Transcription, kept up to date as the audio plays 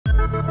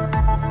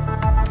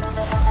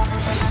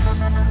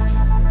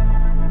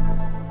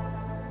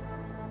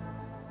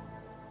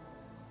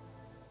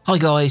Hi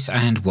guys,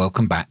 and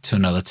welcome back to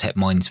another Tech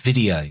Minds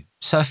video.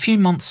 So a few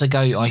months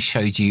ago I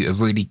showed you a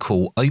really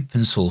cool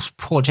open source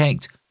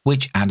project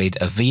which added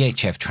a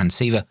VHF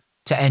transceiver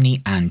to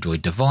any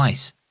Android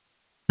device.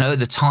 Now at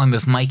the time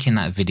of making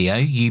that video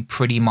you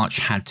pretty much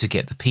had to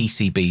get the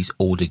PCBs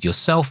ordered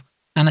yourself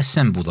and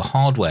assemble the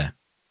hardware.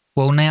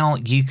 Well now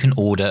you can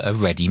order a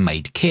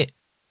ready-made kit,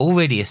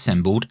 already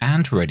assembled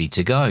and ready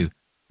to go.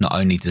 Not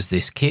only does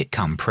this kit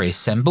come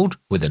pre-assembled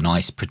with a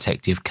nice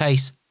protective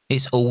case,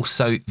 it's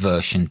also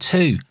version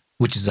 2,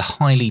 which is a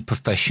highly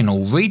professional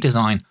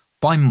redesign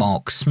by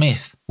Mark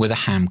Smith with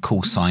a ham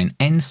call sign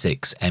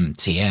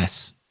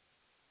N6MTS.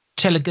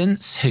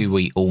 Chelegance, who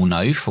we all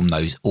know from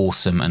those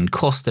awesome and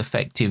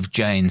cost-effective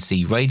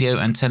JNC radio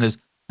antennas,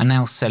 are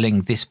now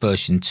selling this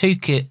version 2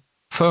 kit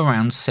for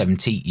around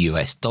 $70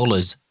 US.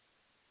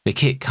 The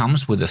kit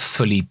comes with a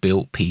fully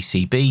built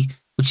PCB,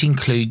 which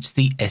includes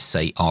the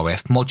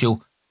SARF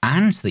module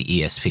and the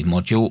ESP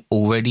module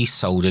already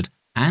soldered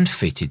and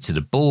fitted to the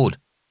board,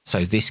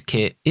 so this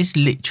kit is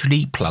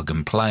literally plug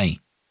and play.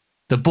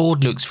 The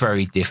board looks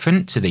very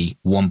different to the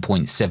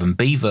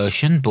 1.7B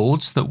version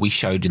boards that we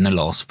showed in the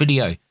last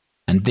video,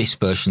 and this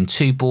version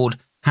 2 board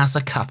has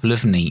a couple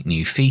of neat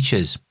new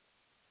features.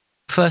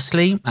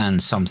 Firstly,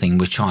 and something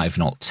which I have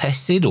not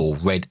tested or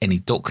read any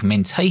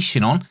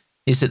documentation on,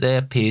 is that there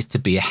appears to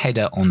be a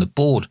header on the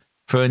board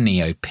for a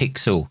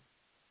NeoPixel.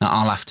 Now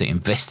I'll have to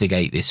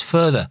investigate this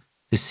further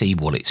to see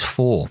what it's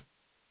for.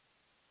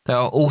 There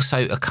are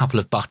also a couple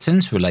of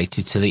buttons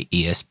related to the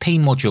ESP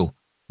module,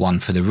 one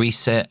for the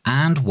reset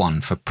and one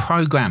for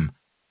program.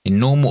 In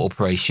normal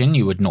operation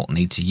you would not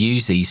need to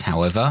use these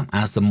however,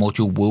 as the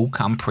module will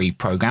come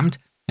pre-programmed,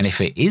 and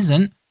if it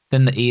isn't,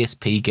 then the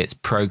ESP gets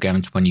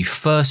programmed when you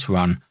first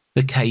run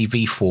the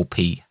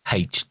KV4P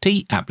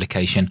HT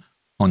application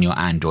on your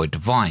Android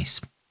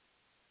device.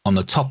 On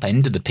the top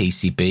end of the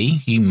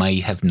PCB you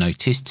may have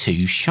noticed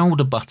two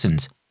shoulder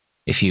buttons.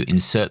 If you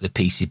insert the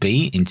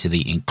PCB into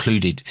the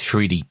included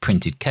 3D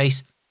printed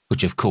case,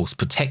 which of course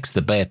protects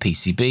the bare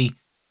PCB,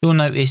 you'll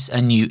notice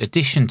a new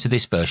addition to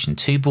this version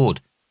 2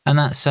 board, and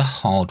that's a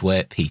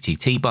hardware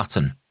PTT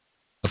button.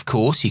 Of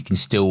course, you can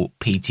still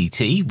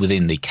PTT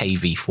within the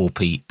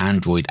KV4P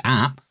Android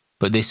app,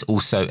 but this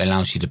also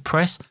allows you to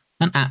press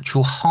an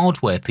actual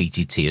hardware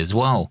PTT as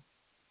well.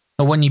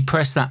 Now, when you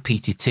press that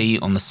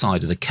PTT on the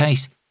side of the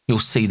case, you'll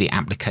see the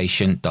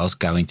application does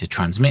go into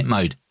transmit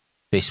mode.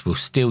 This will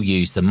still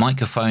use the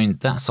microphone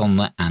that's on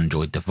the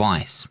Android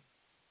device.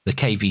 The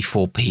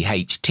KV4P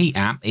HT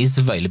app is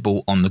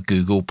available on the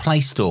Google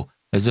Play Store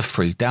as a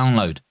free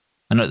download,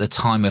 and at the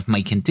time of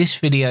making this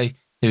video,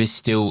 there is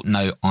still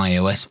no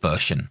iOS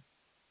version.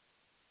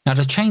 Now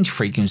to change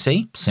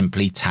frequency,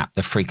 simply tap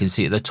the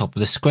frequency at the top of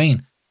the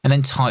screen and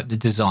then type the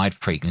desired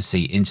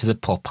frequency into the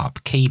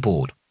pop-up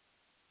keyboard.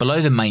 Below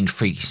the main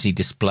frequency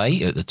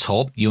display at the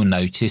top, you'll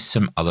notice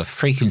some other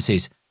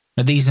frequencies.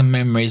 Now these are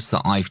memories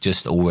that I've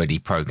just already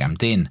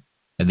programmed in.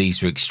 Now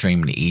these are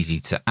extremely easy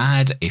to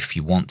add if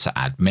you want to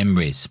add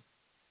memories.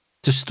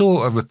 To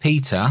store a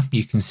repeater,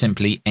 you can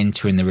simply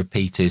enter in the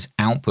repeater's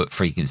output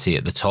frequency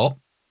at the top,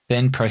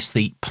 then press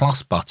the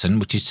plus button,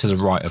 which is to the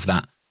right of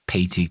that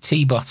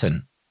PTT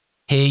button.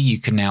 Here you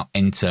can now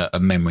enter a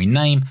memory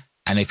name,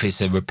 and if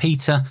it's a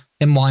repeater,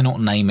 then why not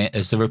name it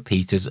as the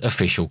repeater's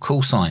official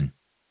call sign?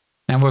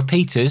 Now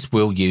repeaters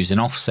will use an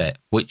offset,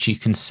 which you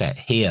can set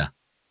here.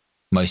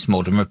 Most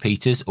modern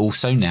repeaters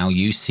also now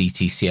use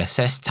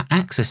CTCSS to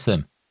access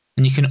them,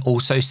 and you can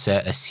also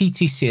set a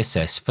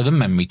CTCSS for the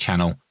memory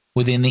channel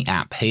within the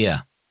app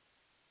here.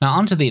 Now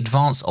under the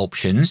advanced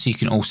options, you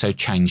can also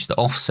change the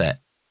offset,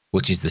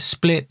 which is the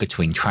split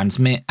between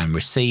transmit and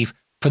receive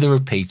for the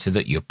repeater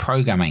that you're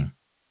programming.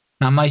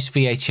 Now most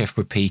VHF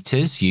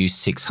repeaters use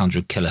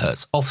 600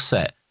 kHz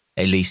offset,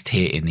 at least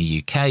here in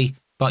the UK,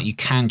 but you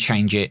can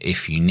change it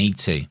if you need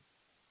to.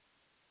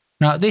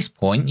 Now at this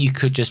point you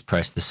could just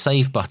press the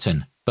save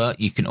button, but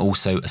you can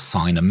also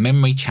assign a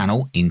memory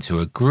channel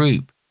into a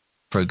group.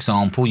 For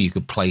example, you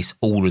could place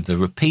all of the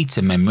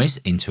repeater memories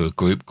into a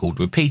group called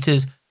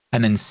repeaters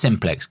and then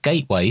simplex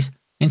gateways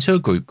into a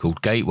group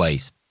called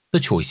gateways. The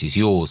choice is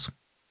yours.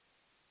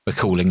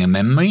 Recalling a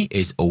memory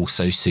is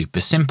also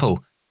super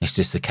simple. It's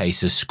just a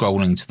case of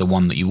scrolling to the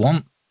one that you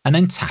want and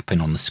then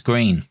tapping on the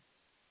screen.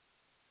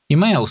 You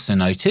may also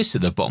notice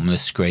at the bottom of the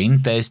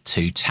screen there's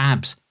two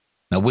tabs.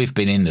 Now we've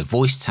been in the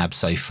voice tab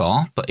so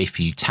far, but if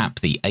you tap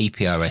the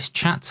APRS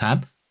chat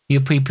tab,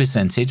 you'll be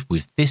presented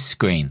with this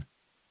screen.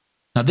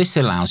 Now this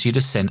allows you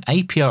to send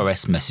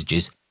APRS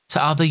messages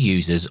to other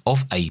users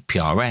of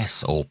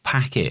APRS or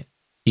packet.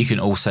 You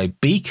can also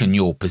beacon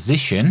your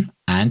position,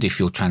 and if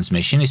your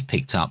transmission is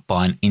picked up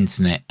by an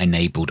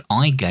internet-enabled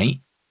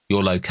iGate,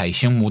 your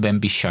location will then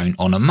be shown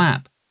on a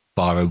map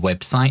via a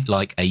website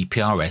like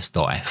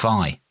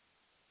aprs.fi.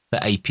 The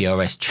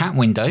APRS chat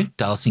window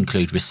does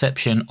include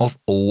reception of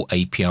all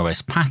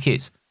APRS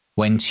packets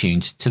when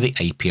tuned to the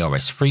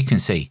APRS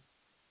frequency.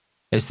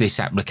 As this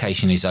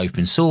application is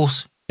open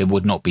source, it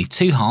would not be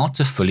too hard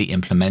to fully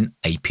implement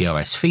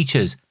APRS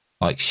features,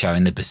 like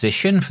showing the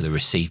position for the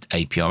received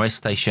APRS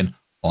station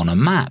on a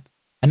map,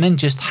 and then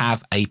just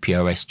have a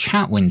PRS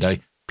chat window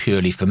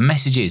purely for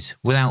messages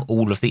without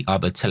all of the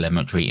other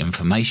telemetry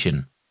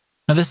information.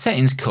 Now the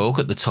settings cog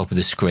at the top of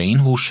the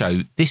screen will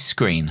show this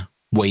screen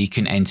where you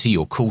can enter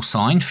your call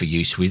sign for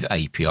use with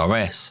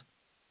APRS.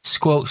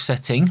 Squelch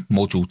setting,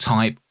 module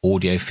type,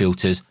 audio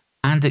filters,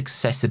 and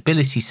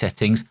accessibility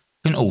settings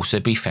can also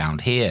be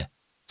found here,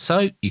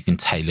 so you can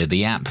tailor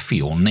the app for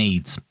your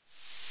needs.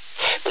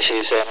 This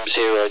is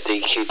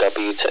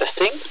M0DQW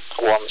testing,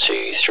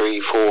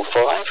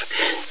 12345,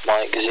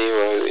 Mike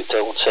 0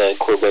 Delta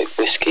Quebec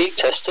Whiskey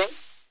testing.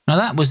 Now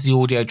that was the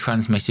audio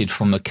transmitted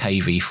from the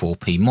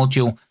KV4P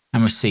module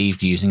and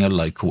received using a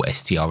local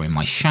STR in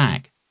my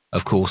shack.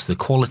 Of course, the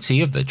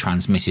quality of the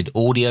transmitted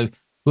audio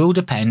will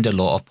depend a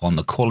lot upon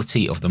the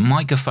quality of the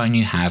microphone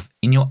you have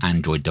in your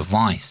Android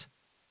device.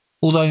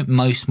 Although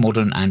most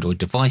modern Android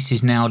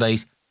devices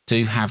nowadays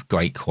do have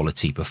great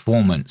quality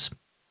performance.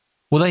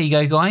 Well, there you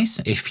go guys.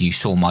 If you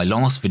saw my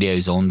last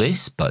videos on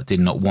this but did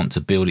not want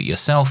to build it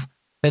yourself,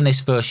 then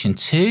this version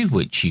 2,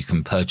 which you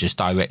can purchase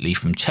directly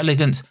from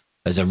Telegance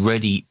as a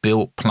ready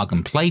built plug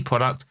and play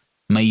product,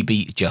 may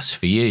be just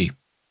for you.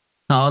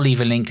 Now I'll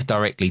leave a link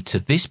directly to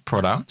this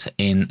product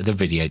in the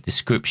video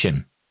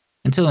description.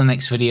 Until the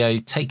next video,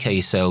 take care of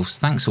yourselves,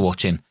 thanks for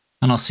watching,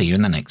 and I'll see you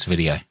in the next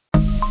video.